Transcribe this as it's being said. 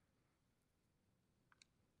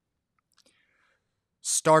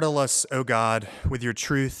Startle us, O God, with your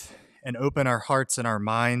truth, and open our hearts and our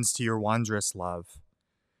minds to your wondrous love.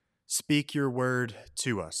 Speak your word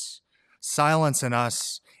to us. Silence in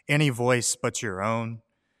us any voice but your own,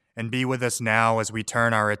 and be with us now as we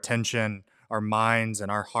turn our attention, our minds,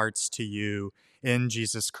 and our hearts to you in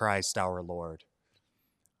Jesus Christ our Lord.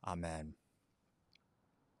 Amen.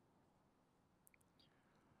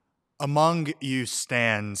 Among you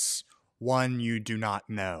stands one you do not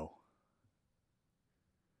know.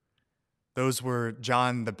 Those were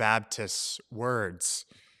John the Baptist's words,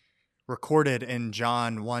 recorded in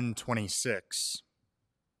John 1:26.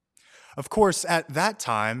 Of course, at that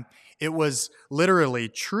time, it was literally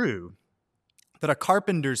true that a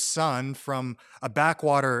carpenter's son from a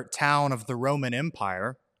backwater town of the Roman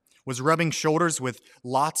Empire was rubbing shoulders with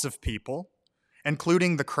lots of people,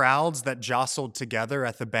 including the crowds that jostled together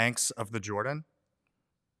at the banks of the Jordan.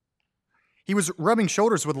 He was rubbing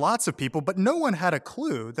shoulders with lots of people, but no one had a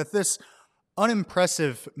clue that this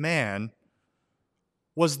unimpressive man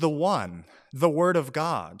was the One, the Word of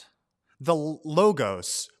God, the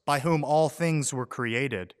Logos by whom all things were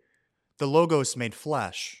created, the Logos made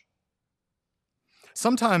flesh.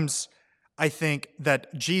 Sometimes I think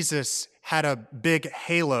that Jesus had a big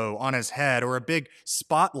halo on his head, or a big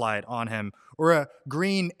spotlight on him, or a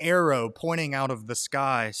green arrow pointing out of the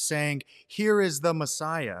sky saying, "Here is the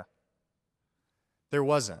Messiah." There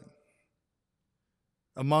wasn't.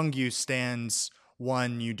 Among you stands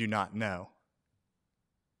one you do not know.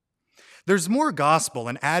 There's more gospel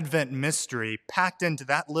and Advent mystery packed into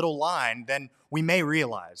that little line than we may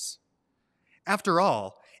realize. After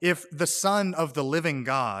all, if the Son of the living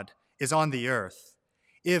God is on the earth,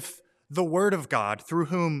 if the Word of God, through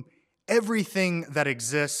whom everything that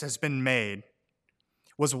exists has been made,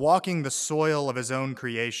 was walking the soil of his own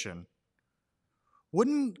creation,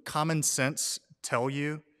 wouldn't common sense tell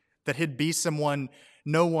you that he'd be someone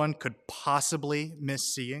no one could possibly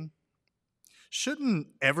miss seeing? Shouldn't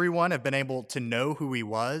everyone have been able to know who he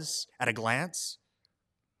was at a glance?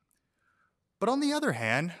 But on the other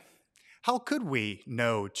hand, how could we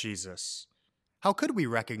know Jesus? How could we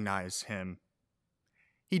recognize him?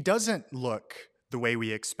 He doesn't look the way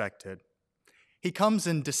we expected. He comes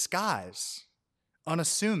in disguise,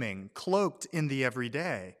 unassuming, cloaked in the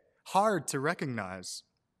everyday, hard to recognize.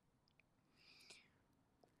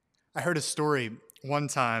 I heard a story one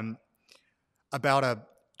time about a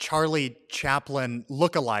Charlie Chaplin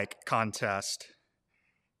look-alike contest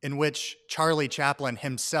in which Charlie Chaplin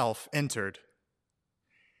himself entered.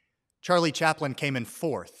 Charlie Chaplin came in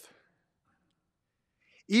fourth.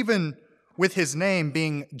 Even with his name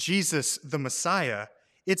being Jesus the Messiah,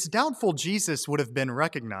 it's doubtful Jesus would have been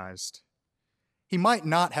recognized. He might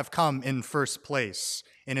not have come in first place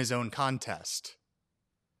in his own contest.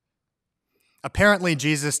 Apparently,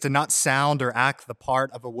 Jesus did not sound or act the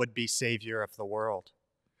part of a would-be savior of the world.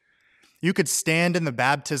 You could stand in the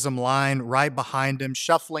baptism line right behind him,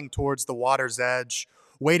 shuffling towards the water's edge,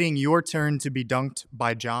 waiting your turn to be dunked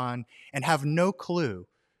by John, and have no clue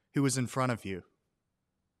who was in front of you.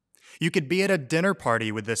 You could be at a dinner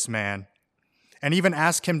party with this man and even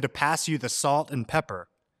ask him to pass you the salt and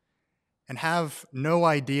pepper, and have no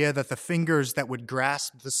idea that the fingers that would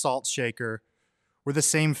grasp the salt shaker were the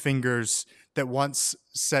same fingers that once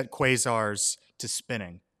set quasars to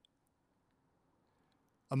spinning.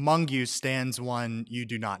 Among you stands one you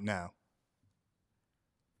do not know.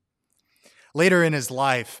 Later in his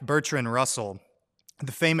life, Bertrand Russell,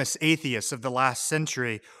 the famous atheist of the last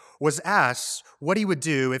century, was asked what he would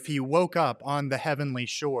do if he woke up on the heavenly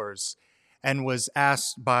shores and was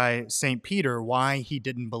asked by St. Peter why he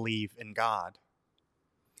didn't believe in God.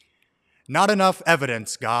 Not enough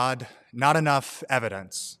evidence, God, not enough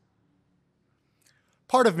evidence.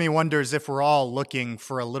 Part of me wonders if we're all looking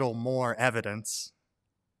for a little more evidence.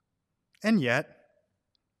 And yet,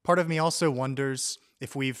 part of me also wonders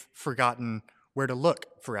if we've forgotten where to look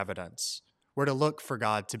for evidence, where to look for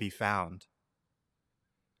God to be found.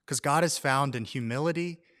 Because God is found in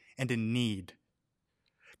humility and in need.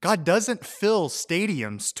 God doesn't fill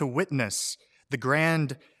stadiums to witness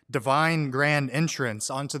the divine grand entrance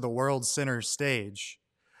onto the world center stage.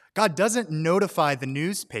 God doesn't notify the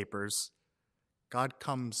newspapers. God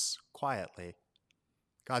comes quietly.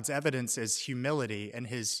 God's evidence is humility, and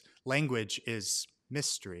his language is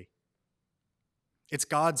mystery. It's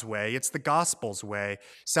God's way. It's the gospel's way.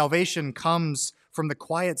 Salvation comes from the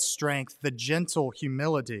quiet strength, the gentle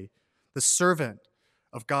humility, the servant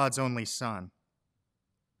of God's only Son.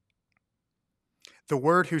 The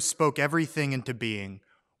Word who spoke everything into being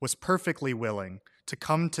was perfectly willing to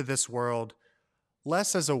come to this world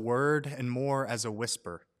less as a word and more as a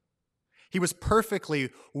whisper. He was perfectly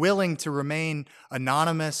willing to remain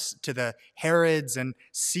anonymous to the Herods and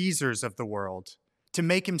Caesars of the world, to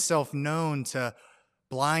make himself known to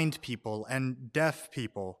blind people and deaf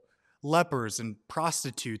people, lepers and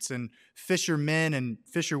prostitutes and fishermen and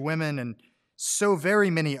fisherwomen, and so very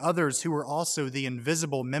many others who were also the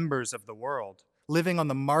invisible members of the world, living on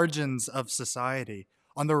the margins of society,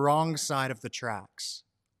 on the wrong side of the tracks.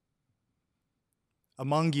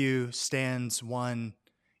 Among you stands one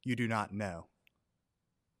you do not know.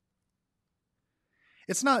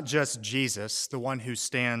 It's not just Jesus, the one who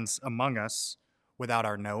stands among us without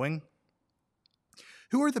our knowing.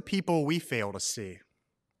 Who are the people we fail to see?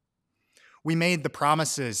 We made the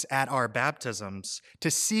promises at our baptisms to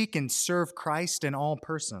seek and serve Christ in all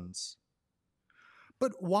persons.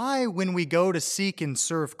 But why, when we go to seek and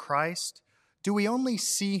serve Christ, do we only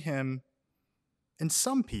see him in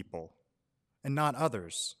some people and not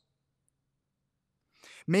others?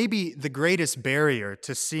 Maybe the greatest barrier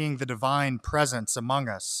to seeing the divine presence among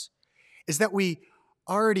us is that we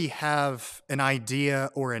already have an idea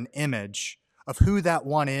or an image of who that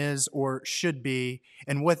one is or should be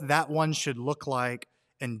and what that one should look like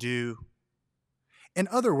and do. In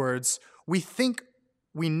other words, we think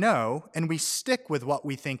we know and we stick with what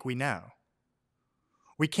we think we know.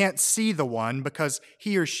 We can't see the one because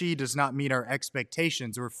he or she does not meet our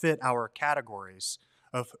expectations or fit our categories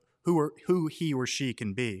of who he or she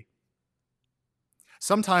can be.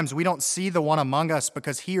 Sometimes we don't see the one among us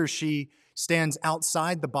because he or she stands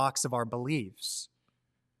outside the box of our beliefs.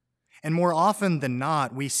 And more often than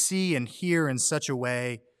not, we see and hear in such a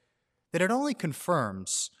way that it only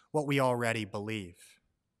confirms what we already believe.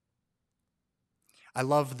 I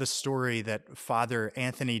love the story that Father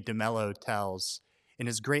Anthony DeMello tells in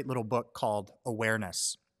his great little book called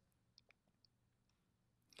Awareness.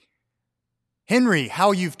 Henry,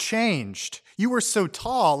 how you've changed. You were so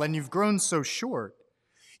tall and you've grown so short.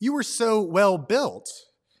 You were so well built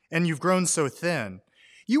and you've grown so thin.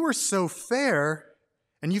 You were so fair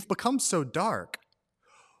and you've become so dark.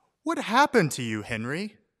 What happened to you,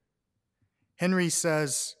 Henry? Henry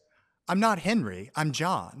says, I'm not Henry, I'm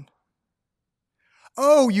John.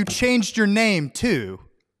 Oh, you changed your name too.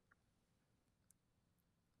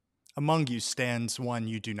 Among you stands one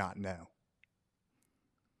you do not know.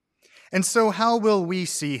 And so how will we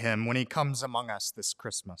see him when he comes among us this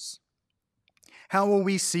Christmas? How will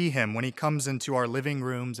we see him when he comes into our living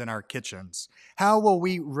rooms and our kitchens? How will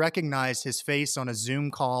we recognize his face on a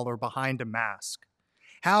Zoom call or behind a mask?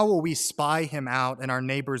 How will we spy him out in our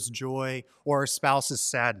neighbor's joy or our spouse's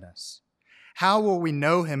sadness? How will we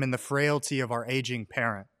know him in the frailty of our aging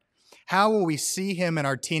parent? How will we see him in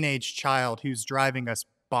our teenage child who's driving us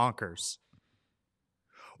bonkers?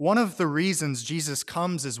 One of the reasons Jesus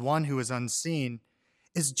comes as one who is unseen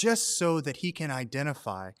is just so that he can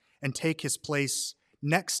identify and take his place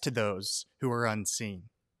next to those who are unseen.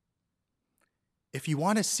 If you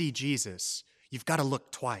want to see Jesus, you've got to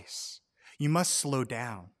look twice. You must slow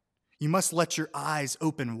down. You must let your eyes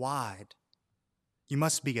open wide. You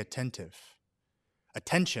must be attentive.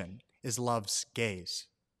 Attention is love's gaze.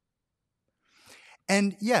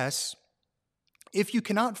 And yes, if you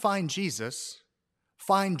cannot find Jesus,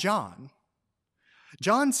 find John.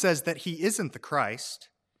 John says that he isn't the Christ.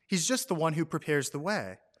 He's just the one who prepares the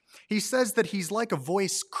way. He says that he's like a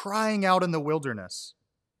voice crying out in the wilderness.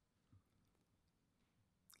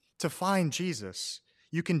 To find Jesus,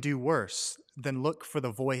 you can do worse than look for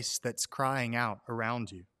the voice that's crying out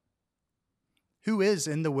around you. Who is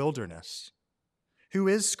in the wilderness? Who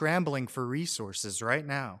is scrambling for resources right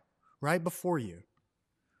now, right before you?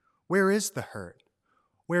 Where is the hurt?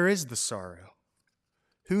 Where is the sorrow?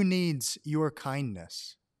 Who needs your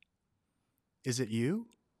kindness? Is it you?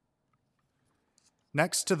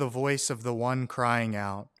 Next to the voice of the one crying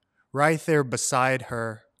out, right there beside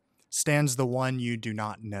her, stands the one you do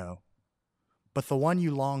not know, but the one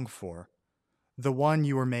you long for, the one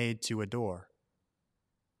you were made to adore.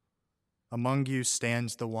 Among you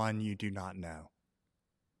stands the one you do not know.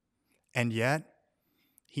 And yet,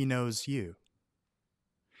 he knows you.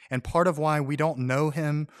 And part of why we don't know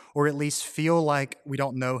him, or at least feel like we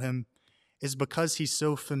don't know him, is because he's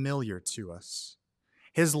so familiar to us.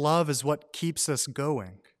 His love is what keeps us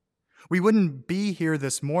going. We wouldn't be here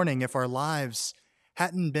this morning if our lives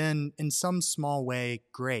hadn't been in some small way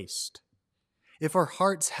graced, if our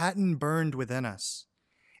hearts hadn't burned within us,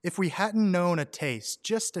 if we hadn't known a taste,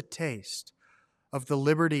 just a taste, of the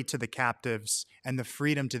liberty to the captives and the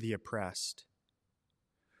freedom to the oppressed.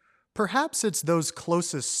 Perhaps it's those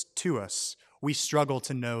closest to us we struggle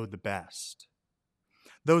to know the best.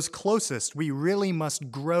 Those closest we really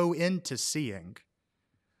must grow into seeing.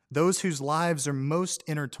 those whose lives are most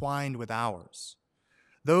intertwined with ours,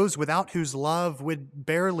 those without whose love would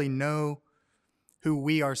barely know who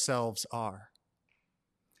we ourselves are.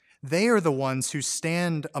 They are the ones who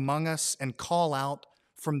stand among us and call out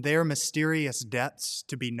from their mysterious depths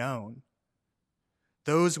to be known.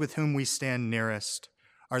 Those with whom we stand nearest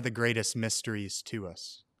are the greatest mysteries to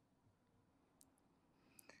us.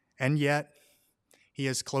 And yet, he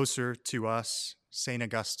is closer to us, St.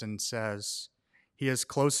 Augustine says. He is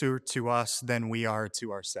closer to us than we are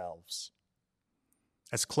to ourselves.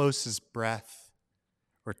 As close as breath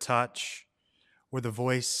or touch, or the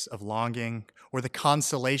voice of longing, or the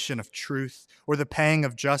consolation of truth, or the pang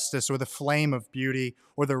of justice, or the flame of beauty,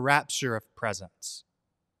 or the rapture of presence.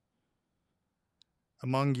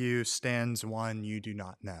 Among you stands one you do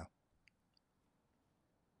not know.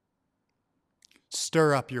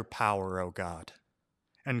 Stir up your power, O God,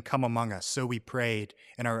 and come among us, so we prayed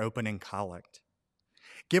in our opening collect.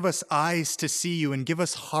 Give us eyes to see you, and give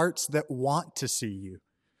us hearts that want to see you.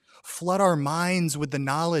 Flood our minds with the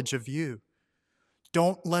knowledge of you.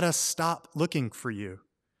 Don't let us stop looking for you.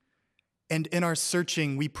 And in our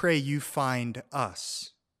searching, we pray you find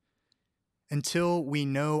us until we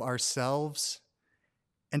know ourselves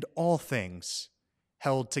and all things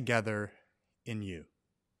held together in you.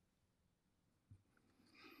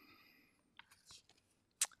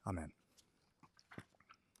 Amen.